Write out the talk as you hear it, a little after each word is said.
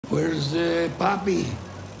Where's Poppy?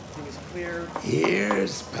 Everything is clear.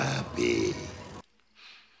 Here's Poppy.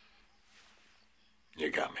 You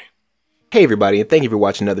got me. Hey everybody, and thank you for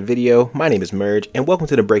watching another video. My name is Merge, and welcome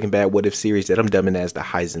to the Breaking Bad What If series that I'm dubbing as the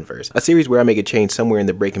Hisenverse, a series where I make a change somewhere in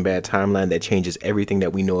the Breaking Bad timeline that changes everything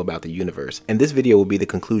that we know about the universe. And this video will be the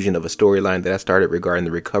conclusion of a storyline that I started regarding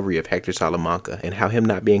the recovery of Hector Salamanca, and how him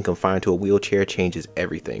not being confined to a wheelchair changes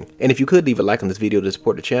everything. And if you could leave a like on this video to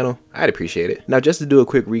support the channel, I'd appreciate it. Now just to do a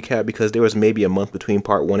quick recap, because there was maybe a month between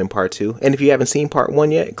part 1 and part 2, and if you haven't seen part 1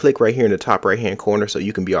 yet, click right here in the top right hand corner so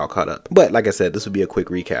you can be all caught up. But like I said, this will be a quick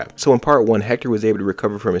recap. So in part 1, Hector was able to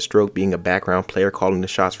recover from his stroke being a background player calling the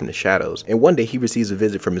shots from the shadows, and one day he receives a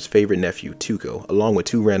visit from his favorite nephew, Tuco, along with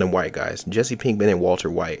two random white guys, Jesse Pinkman and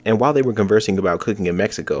Walter White. And while they were conversing about cooking in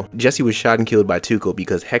Mexico, Jesse was shot and killed by Tuco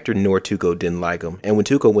because Hector nor Tuco didn't like him, and when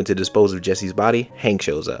Tuco went to dispose of Jesse's body, Hank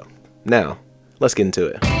shows up. Now, let's get into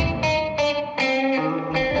it.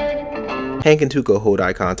 Hank and Tuco hold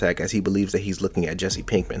eye contact as he believes that he's looking at Jesse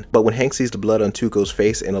Pinkman, but when Hank sees the blood on Tuco's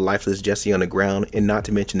face and a lifeless Jesse on the ground, and not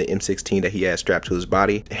to mention the M16 that he had strapped to his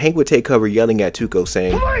body, Hank would take cover yelling at Tuco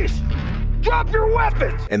saying, "Police! Drop your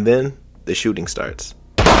weapons!" And then, the shooting starts.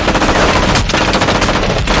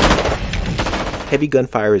 Heavy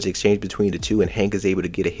gunfire is exchanged between the two, and Hank is able to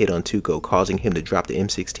get a hit on Tuco, causing him to drop the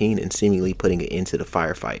M16 and seemingly putting it into the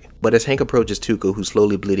firefight. But as Hank approaches Tuco, who's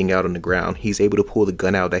slowly bleeding out on the ground, he's able to pull the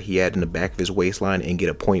gun out that he had in the back of his waistline and get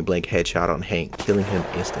a point-blank headshot on Hank, killing him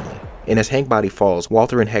instantly. And as Hank's body falls,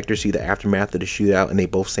 Walter and Hector see the aftermath of the shootout, and they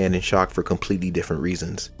both stand in shock for completely different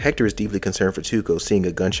reasons. Hector is deeply concerned for Tuco, seeing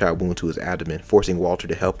a gunshot wound to his abdomen, forcing Walter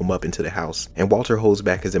to help him up into the house. And Walter holds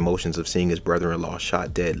back his emotions of seeing his brother-in-law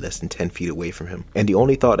shot dead less than 10 feet away from him. And the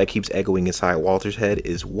only thought that keeps echoing inside Walter's head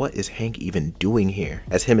is, what is Hank even doing here?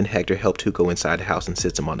 As him and Hector help Tuco inside the house and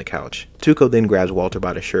sits him on the couch. Tuco then grabs Walter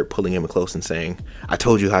by the shirt, pulling him close and saying, "I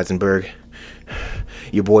told you, Heisenberg.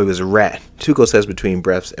 Your boy was a rat," Tuco says between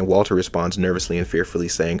breaths, and Walter responds nervously and fearfully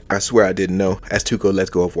saying, "I swear I didn't know," as Tuco lets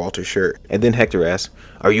go of Walter's shirt. And then Hector asks,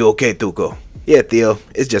 "Are you okay, Tuco?" "Yeah, Theo,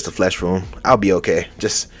 it's just a flesh wound. I'll be okay.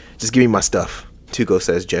 Just give me my stuff," Tuco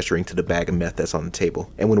says, gesturing to the bag of meth that's on the table.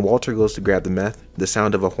 And when Walter goes to grab the meth, the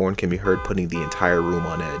sound of a horn can be heard, putting the entire room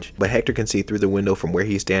on edge. But Hector can see through the window from where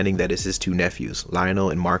he's standing that it's his two nephews, Lionel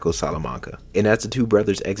and Marco Salamanca. And as the two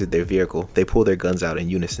brothers exit their vehicle, they pull their guns out in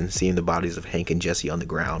unison, seeing the bodies of Hank and Jesse on the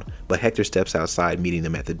ground. But Hector steps outside, meeting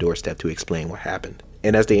them at the doorstep to explain what happened.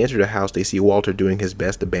 And as they enter the house, they see Walter doing his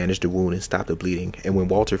best to bandage the wound and stop the bleeding. And when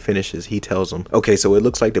Walter finishes, he tells them, "Okay, so it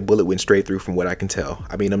looks like the bullet went straight through from what I can tell.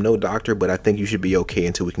 I mean, I'm no doctor, but I think you should be okay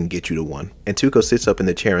until we can get you to one." And Tuco sits up in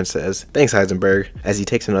the chair and says, "Thanks, Heisenberg," as he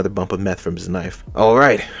takes another bump of meth from his knife. All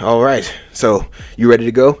right. So, you ready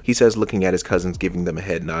to go?" he says, looking at his cousins, giving them a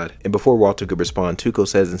head nod. And before Walter could respond, Tuco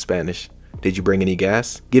says in Spanish, "Did you bring any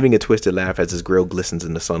gas?" giving a twisted laugh as his grill glistens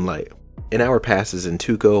in the sunlight. An hour passes and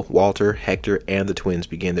Tuco, Walter, Hector, and the twins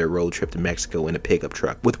begin their road trip to Mexico in a pickup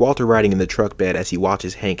truck, with Walter riding in the truck bed as he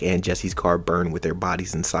watches Hank and Jesse's car burn with their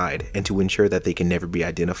bodies inside. And to ensure that they can never be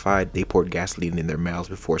identified, they poured gasoline in their mouths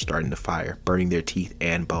before starting the fire, burning their teeth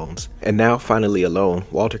and bones. And now, finally alone,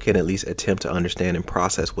 Walter can at least attempt to understand and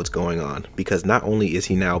process what's going on, because not only is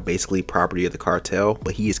he now basically property of the cartel,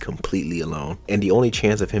 but he is completely alone. And the only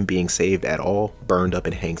chance of him being saved at all, burned up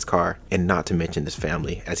in Hank's car, and not to mention his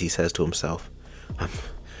family, as he says to himself,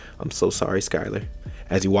 I'm so sorry, Skyler,"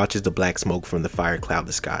 as he watches the black smoke from the fire cloud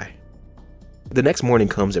the sky. The next morning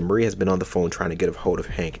comes and Marie has been on the phone trying to get a hold of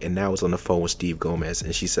Hank, and now is on the phone with Steve Gomez,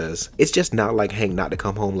 and she says, "It's just not like Hank not to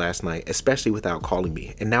come home last night, especially without calling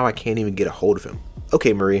me, and now I can't even get a hold of him."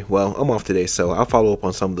 "Okay, Marie, well, I'm off today, so I'll follow up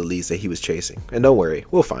on some of the leads that he was chasing. And don't worry,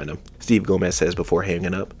 we'll find him," Steve Gomez says before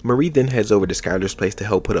hanging up. Marie then heads over to Skyler's place to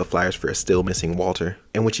help put up flyers for a still missing Walter.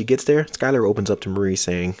 And when she gets there, Skyler opens up to Marie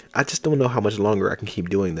saying, "I just don't know how much longer I can keep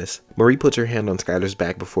doing this." Marie puts her hand on Skyler's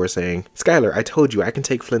back before saying, "Skyler, I told you I can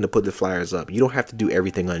take Flynn to put the flyers up. You don't have to do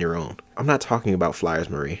everything on your own." "I'm not talking about flyers,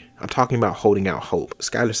 Marie. I'm talking about holding out hope,"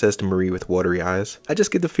 Skyler says to Marie with watery eyes. "I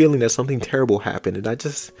just get the feeling that something terrible happened, and I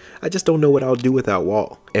just don't know what I'll do without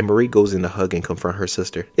Walt." And Marie goes in to hug and confront her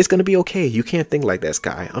sister. "It's gonna be okay. You can't think like that,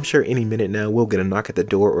 Sky. I'm sure any minute now we'll get a knock at the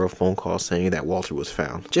door or a phone call saying that Walter was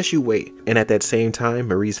found. Just you wait." And at that same time,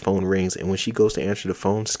 Marie's phone rings, and when she goes to answer the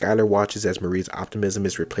phone, Skyler watches as Marie's optimism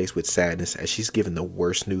is replaced with sadness as she's given the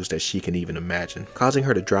worst news that she can even imagine, causing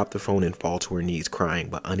her to drop the phone and fall to her knees crying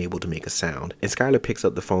but unable to make a sound. And Skyler picks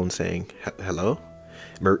up the phone saying, "Hello?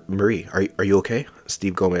 Marie, are you okay?"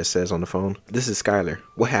 Steve Gomez says on the phone. "This is Skyler.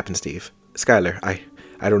 What happened, Steve?" "Skyler,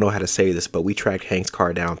 I I don't know how to say this, but we tracked Hank's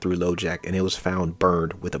car down through LoJack and it was found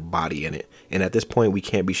burned with a body in it. And at this point, we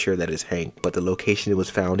can't be sure that it's Hank, but the location it was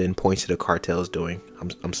found in points to the cartel's doing.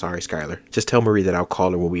 I'm sorry, Skylar. Just tell Marie that I'll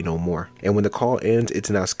call her when we know more. And when the call ends, it's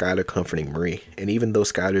now Skylar comforting Marie. And even though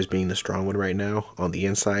Skylar's being the strong one right now, on the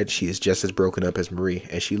inside, she is just as broken up as Marie,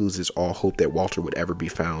 and she loses all hope that Walter would ever be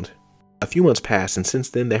found. A few months pass, and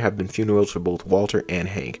since then there have been funerals for both Walter and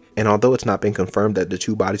Hank. And although it's not been confirmed that the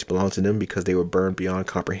two bodies belong to them because they were burned beyond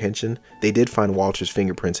comprehension, they did find Walter's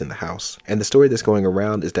fingerprints in the house. And the story that's going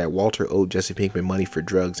around is that Walter owed Jesse Pinkman money for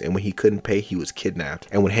drugs, and when he couldn't pay, he was kidnapped.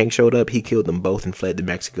 And when Hank showed up, he killed them both and fled to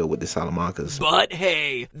Mexico with the Salamancas. But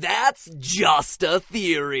hey, that's just a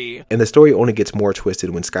theory. And the story only gets more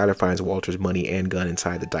twisted when Skylar finds Walter's money and gun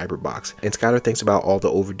inside the diaper box. And Skylar thinks about all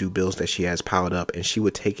the overdue bills that she has piled up, and she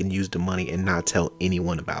would take and use the money and not tell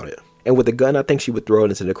anyone about it. And with the gun, I think she would throw it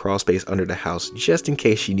into the crawl space under the house just in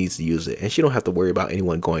case she needs to use it, and she don't have to worry about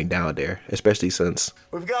anyone going down there, especially since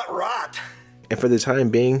We've got rot. And for the time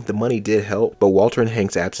being, the money did help, but Walter and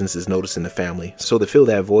Hank's absence is noticed in the family. So to fill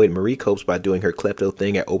that void, Marie copes by doing her klepto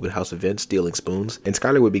thing at open house events, stealing spoons, and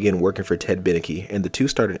Skylar would begin working for Ted Beneke, and the two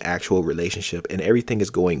start an actual relationship, and everything is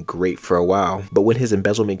going great for a while. But when his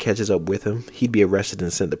embezzlement catches up with him, he'd be arrested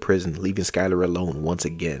and sent to prison, leaving Skylar alone once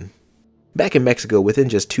again. Back in Mexico, within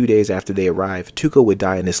just 2 days after they arrived, Tuco would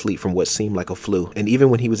die in his sleep from what seemed like a flu, and even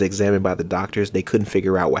when he was examined by the doctors, they couldn't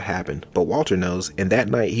figure out what happened. But Walter knows, and that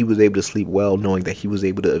night he was able to sleep well knowing that he was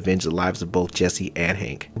able to avenge the lives of both Jesse and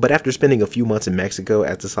Hank. But after spending a few months in Mexico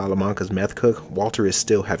as the Salamanca's meth cook, Walter is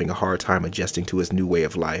still having a hard time adjusting to his new way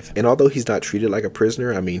of life. And although he's not treated like a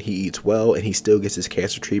prisoner, I mean, he eats well and he still gets his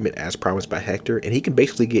cancer treatment as promised by Hector, and he can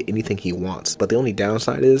basically get anything he wants. But the only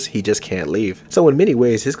downside is he just can't leave. So in many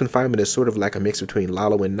ways, his confinement is sort of like a mix between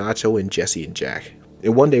Lalo and Nacho and Jesse and Jack.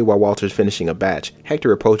 And one day while Walter's finishing a batch,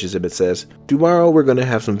 Hector approaches him and says, "Tomorrow we're gonna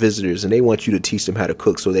have some visitors and they want you to teach them how to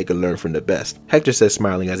cook so they can learn from the best." Hector says,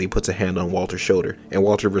 smiling as he puts a hand on Walter's shoulder, and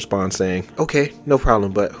Walter responds saying, "Okay, no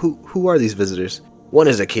problem, but who are these visitors?" "One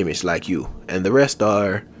is a chemist like you, and the rest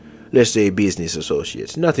are, let's say, business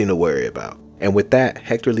associates, nothing to worry about." And with that,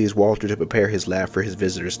 Hector leaves Walter to prepare his lab for his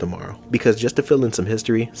visitors tomorrow. Because just to fill in some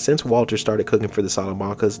history, since Walter started cooking for the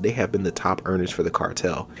Salamancas, they have been the top earners for the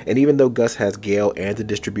cartel. And even though Gus has Gale and the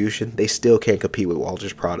distribution, they still can't compete with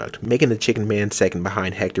Walter's product, making the Chicken Man second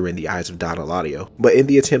behind Hector in the eyes of Don Eladio. But in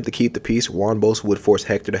the attempt to keep the peace, Juan Bosa would force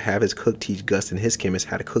Hector to have his cook teach Gus and his chemist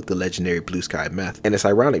how to cook the legendary Blue Sky meth. And it's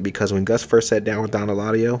ironic because when Gus first sat down with Don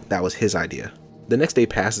Eladio, that was his idea. The next day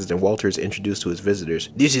passes and Walter is introduced to his visitors.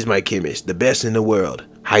 "This is my chemist, the best in the world,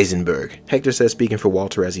 Hisenverse," Hector says, speaking for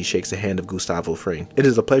Walter as he shakes the hand of Gustavo Fring. "It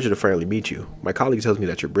is a pleasure to finally meet you. My colleague tells me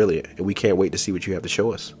that you're brilliant, and we can't wait to see what you have to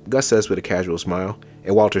show us." Gus says with a casual smile,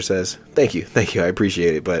 and Walter says, thank you, I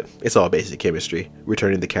appreciate it, but it's all basic chemistry,"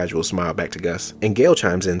 returning the casual smile back to Gus. And Gale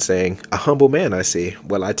chimes in saying, "A humble man, I see.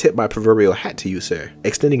 Well, I tip my proverbial hat to you, sir,"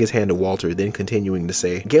 extending his hand to Walter, then continuing to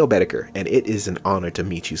say, "Gale Bedecker, and it is an honor to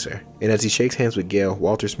meet you, sir." And as he shakes hands with Gale,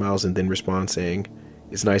 Walter smiles and then responds saying,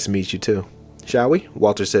 "It's nice to meet you too." "Shall we?"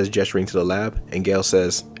 Walter says, gesturing to the lab, and Gale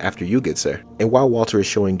says, "After you, good sir." And while Walter is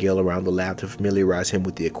showing Gale around the lab to familiarize him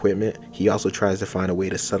with the equipment, he also tries to find a way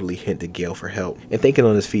to subtly hint to Gale for help. And thinking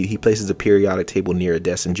on his feet, he places a periodic table near a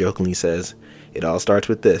desk and jokingly says, "It all starts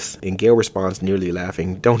with this." And Gale responds, nearly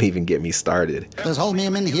laughing, "Don't even get me started." There's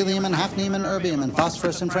holmium and helium and hafnium and erbium and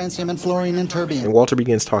phosphorus and francium and fluorine and terbium. And Walter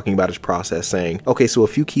begins talking about his process, saying, "Okay, so a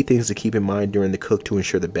few key things to keep in mind during the cook to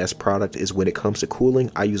ensure the best product is when it comes to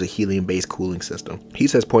cooling, I use a helium-based cooling system." He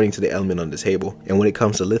says, pointing to the element on the table, "And when it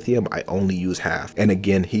comes to lithium, I only use half." And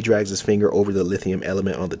again, he drags his finger over the lithium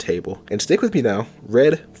element on the table. And stick with me now,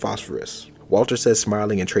 red phosphorus. Walter says,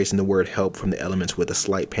 smiling and tracing the word help from the elements with a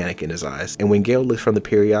slight panic in his eyes. And when Gale looks from the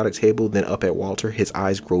periodic table, then up at Walter, his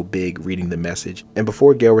eyes grow big, reading the message. And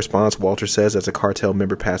before Gale responds, Walter says as a cartel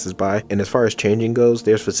member passes by, "And as far as changing goes,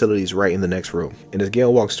 there's facilities right in the next room." And as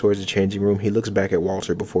Gale walks towards the changing room, he looks back at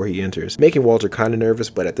Walter before he enters, making Walter kinda nervous,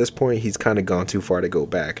 but at this point, he's kinda gone too far to go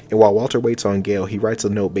back. And while Walter waits on Gale, he writes a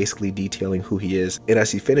note basically detailing who he is. And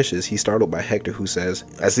as he finishes, he's startled by Hector, who says,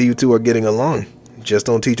 "I see you two are getting along. Just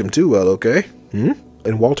don't teach him too well, okay?"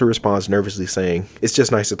 And Walter responds nervously saying, "It's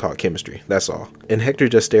just nice to talk chemistry, that's all." And Hector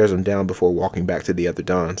just stares him down before walking back to the other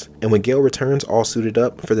Dons. And when Gale returns, all suited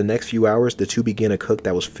up, for the next few hours, the two begin a cook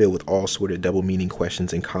that was filled with all sort of double meaning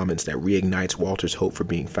questions and comments that reignites Walter's hope for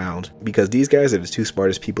being found. Because these guys are the two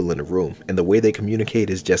smartest people in the room, and the way they communicate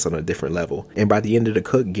is just on a different level. And by the end of the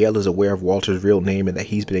cook, Gale is aware of Walter's real name and that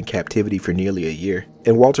he's been in captivity for nearly a year.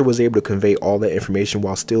 And Walter was able to convey all that information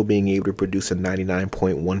while still being able to produce a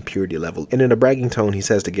 99.1 purity level. And in a bragging tone, phone, he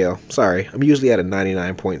says to Gale, "Sorry, I'm usually at a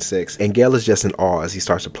 99.6, and Gale is just in awe as he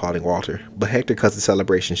starts applauding Walter. But Hector cuts the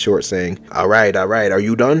celebration short, saying, all right, are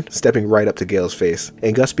you done?" stepping right up to Gale's face.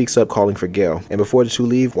 And Gus speaks up, calling for Gale. And before the two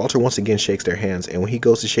leave, Walter once again shakes their hands, and when he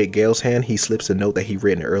goes to shake Gale's hand, he slips a note that he'd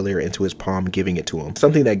written earlier into his palm, giving it to him,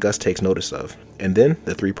 something that Gus takes notice of. And then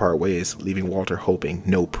the three part ways, leaving Walter hoping,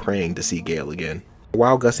 no praying, to see Gale again.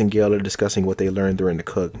 While Gus and Gale are discussing what they learned during the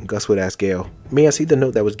cook, Gus would ask Gale, "May I see the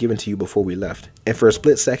note that was given to you before we left?" And for a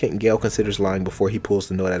split second, Gale considers lying before he pulls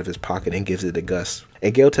the note out of his pocket and gives it to Gus.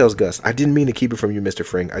 And Gale tells Gus, "I didn't mean to keep it from you, Mr.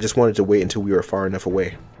 Frink. I just wanted to wait until we were far enough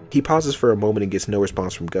away." He pauses for a moment and gets no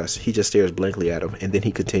response from Gus. He just stares blankly at him, and then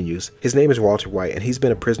he continues. "His name is Walter White, and he's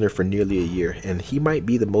been a prisoner for nearly a year, and he might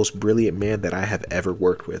be the most brilliant man that I have ever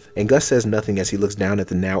worked with." And Gus says nothing as he looks down at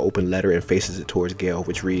the now open letter and faces it towards Gale,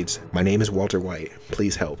 which reads, "My name is Walter White.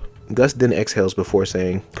 Please help." Gus then exhales before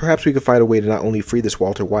saying, "Perhaps we could find a way to not only free this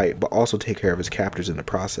Walter White, but also take care of his captors in the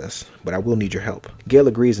process. But I will need your help." Gale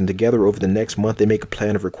agrees, and together over the next month they make a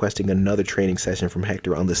plan of requesting another training session from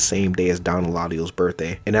Hector on the same day as Don Eladio's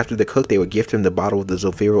birthday. And after the cook, they would gift him the bottle of the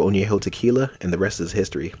Zofiro Oñejo tequila, and the rest is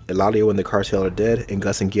history. Eladio and the cartel are dead, and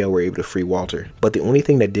Gus and Gale were able to free Walter. But the only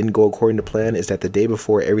thing that didn't go according to plan is that the day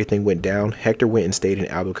before everything went down, Hector went and stayed in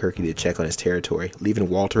Albuquerque to check on his territory, leaving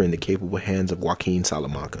Walter in the capable hands of Joaquin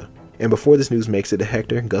Salamanca. And before this news makes it to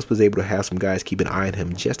Hector, Gus was able to have some guys keep an eye on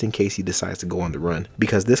him just in case he decides to go on the run,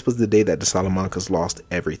 because this was the day that the Salamancas lost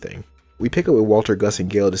everything. We pick up with Walter, Gus, and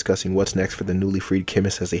Gale discussing what's next for the newly freed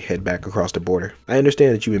chemists as they head back across the border. "I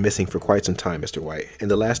understand that you've been missing for quite some time, Mr. White, and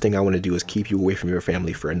the last thing I want to do is keep you away from your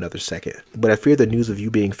family for another second. But I fear the news of you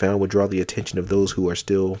being found will draw the attention of those who are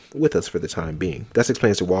still with us for the time being." Gus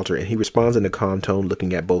explains to Walter, and he responds in a calm tone,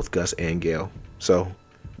 looking at both Gus and Gale. "So,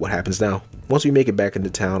 what happens now? Once we make it back into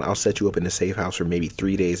town, I'll set you up in a safe house for maybe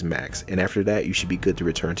 3 days max, and after that, you should be good to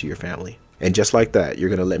return to your family." "And just like that, you're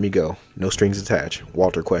gonna let me go? No strings attached?"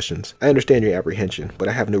 Walter questions. "I understand your apprehension, but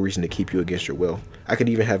I have no reason to keep you against your will. I could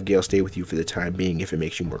even have Gale stay with you for the time being if it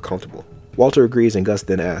makes you more comfortable." Walter agrees, and Gus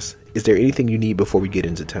then asks, "Is there anything you need before we get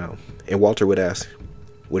into town?" And Walter would ask,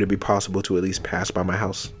 "Would it be possible to at least pass by my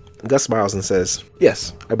house?" Gus smiles and says,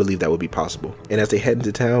 "Yes, I believe that would be possible." And as they head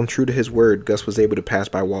into town, true to his word, Gus was able to pass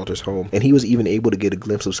by Walter's home, and he was even able to get a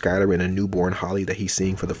glimpse of Skylar and a newborn Holly that he's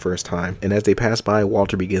seeing for the first time. And as they pass by,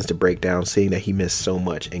 Walter begins to break down, seeing that he missed so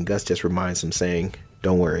much, and Gus just reminds him, saying,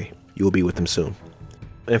 "Don't worry, you will be with them soon."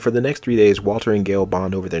 And for the next 3 days, Walter and Gale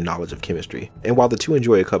bond over their knowledge of chemistry. And while the two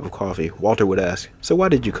enjoy a cup of coffee, Walter would ask, "So why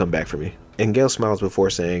did you come back for me?" And Gale smiles before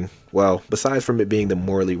saying, "Well, besides from it being the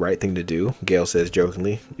morally right thing to do," Gale says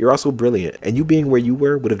jokingly, "you're also brilliant, and you being where you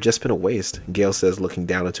were would have just been a waste." Gale says, looking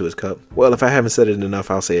down into his cup, "Well, if I haven't said it enough,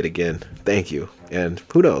 I'll say it again. Thank you. And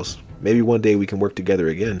who knows, maybe one day we can work together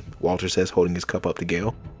again," Walter says, holding his cup up to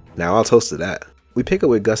Gale. "Now I'll toast to that." We pick up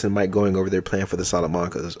with Gus and Mike going over their plan for the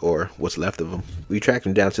Salamancas, or what's left of them. We track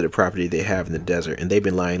them down to the property they have in the desert, and they've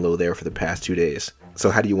been lying low there for the past 2 days. "So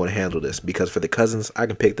how do you want to handle this? Because for the cousins, I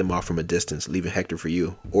can pick them off from a distance, leaving Hector for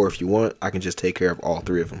you. Or if you want, I can just take care of all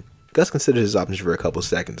 3 of them." Gus considers his options for a couple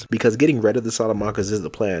seconds, because getting rid of the Salamancas is the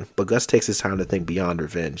plan, but Gus takes his time to think beyond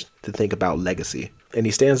revenge, to think about legacy. And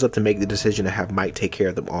he stands up to make the decision to have Mike take care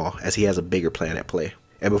of them all, as he has a bigger plan at play.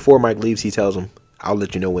 And before Mike leaves, he tells him, "I'll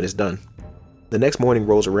let you know when it's done." The next morning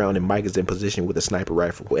rolls around and Mike is in position with a sniper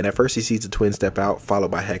rifle, and at first he sees the twins step out, followed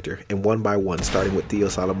by Hector, and one by one, starting with Theo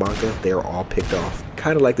Salamanca, they are all picked off.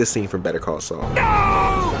 Kinda like this scene from Better Call Saul.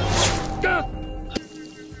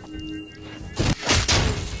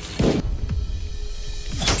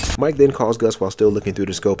 Mike then calls Gus while still looking through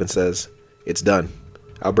the scope and says, "It's done.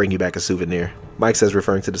 I'll bring you back a souvenir." Mike says,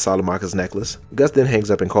 referring to the Salamanca's necklace. Gus then hangs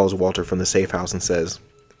up and calls Walter from the safe house and says,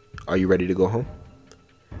 "Are you ready to go home?"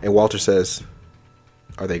 And Walter says,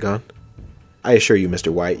 "Are they gone?" "I assure you,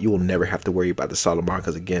 Mr. White, you will never have to worry about the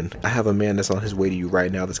Salamancas again. I have a man that's on his way to you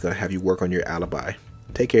right now that's going to have you work on your alibi.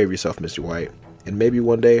 Take care of yourself, Mr. White, and maybe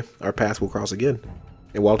one day our paths will cross again."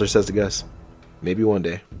 And Walter says to Gus, "Maybe one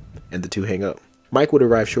day," and the two hang up. Mike would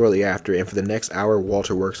arrive shortly after, and for the next hour,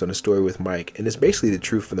 Walter works on a story with Mike, and it's basically the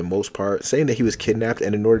truth for the most part, saying that he was kidnapped,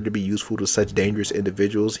 and in order to be useful to such dangerous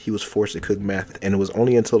individuals, he was forced to cook meth, and it was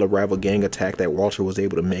only until a rival gang attack that Walter was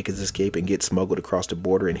able to make his escape and get smuggled across the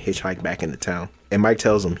border and hitchhike back into town. And Mike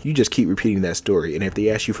tells him, "You just keep repeating that story, and if they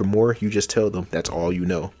ask you for more, you just tell them that's all you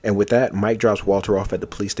know." And with that, Mike drops Walter off at the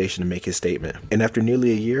police station to make his statement. And after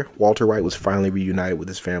nearly a year, Walter White was finally reunited with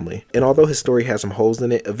his family. And although his story has some holes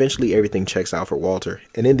in it, eventually everything checks out for Walter.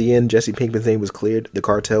 And in the end, Jesse Pinkman's name was cleared, the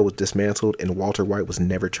cartel was dismantled, and Walter White was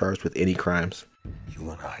never charged with any crimes. You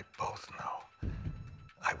and I both know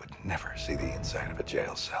I would never see the inside of a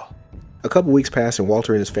jail cell. A couple weeks pass and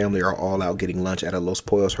Walter and his family are all out getting lunch at a Los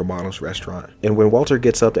Pollos Hermanos restaurant. And when Walter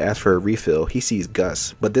gets up to ask for a refill, he sees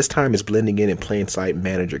Gus, but this time is blending in plain sight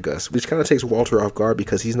manager Gus, which kind of takes Walter off guard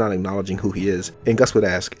because he's not acknowledging who he is. And Gus would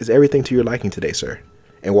ask, "Is everything to your liking today, sir?"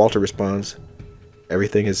 And Walter responds,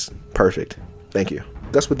 "Everything is perfect. Thank you."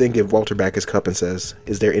 Gus would then give Walter back his cup and says,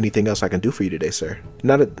 "Is there anything else I can do for you today, sir?"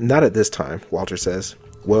 Not at this time," Walter says.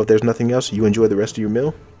 "Well, if there's nothing else, you enjoy the rest of your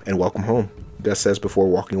meal and welcome home," Gus says before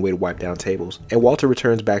walking away to wipe down tables. And Walter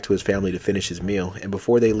returns back to his family to finish his meal, and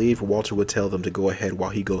before they leave, Walter would tell them to go ahead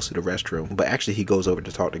while he goes to the restroom, but actually he goes over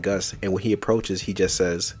to talk to Gus, and when he approaches, he just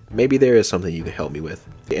says, "Maybe there is something you can help me with."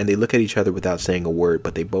 And they look at each other without saying a word,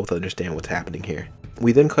 but they both understand what's happening here.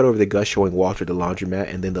 We then cut over to Gus showing Walter the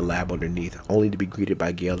laundromat and then the lab underneath, only to be greeted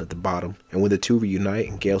by Gail at the bottom. And when the two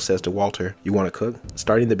reunite, Gail says to Walter, "You want to cook?"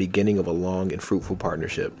 starting the beginning of a long and fruitful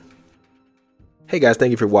partnership. Hey guys,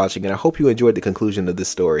 thank you for watching, and I hope you enjoyed the conclusion of this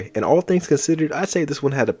story. And all things considered, I'd say this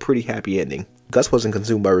one had a pretty happy ending. Gus wasn't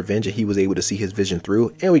consumed by revenge and he was able to see his vision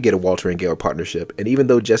through, and we get a Walter and Gail partnership. And even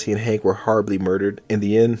though Jesse and Hank were horribly murdered, in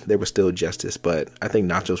the end, there was still justice, but I think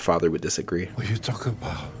Nacho's father would disagree. What you talk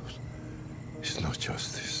about is not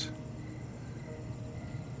justice.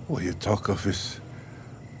 What you talk of is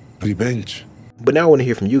revenge. But now I want to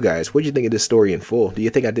hear from you guys. What do you think of this story in full? Do you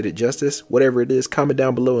think I did it justice? Whatever it is, comment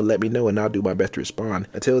down below and let me know, and I'll do my best to respond.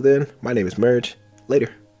 Until then, my name is Merge. Later.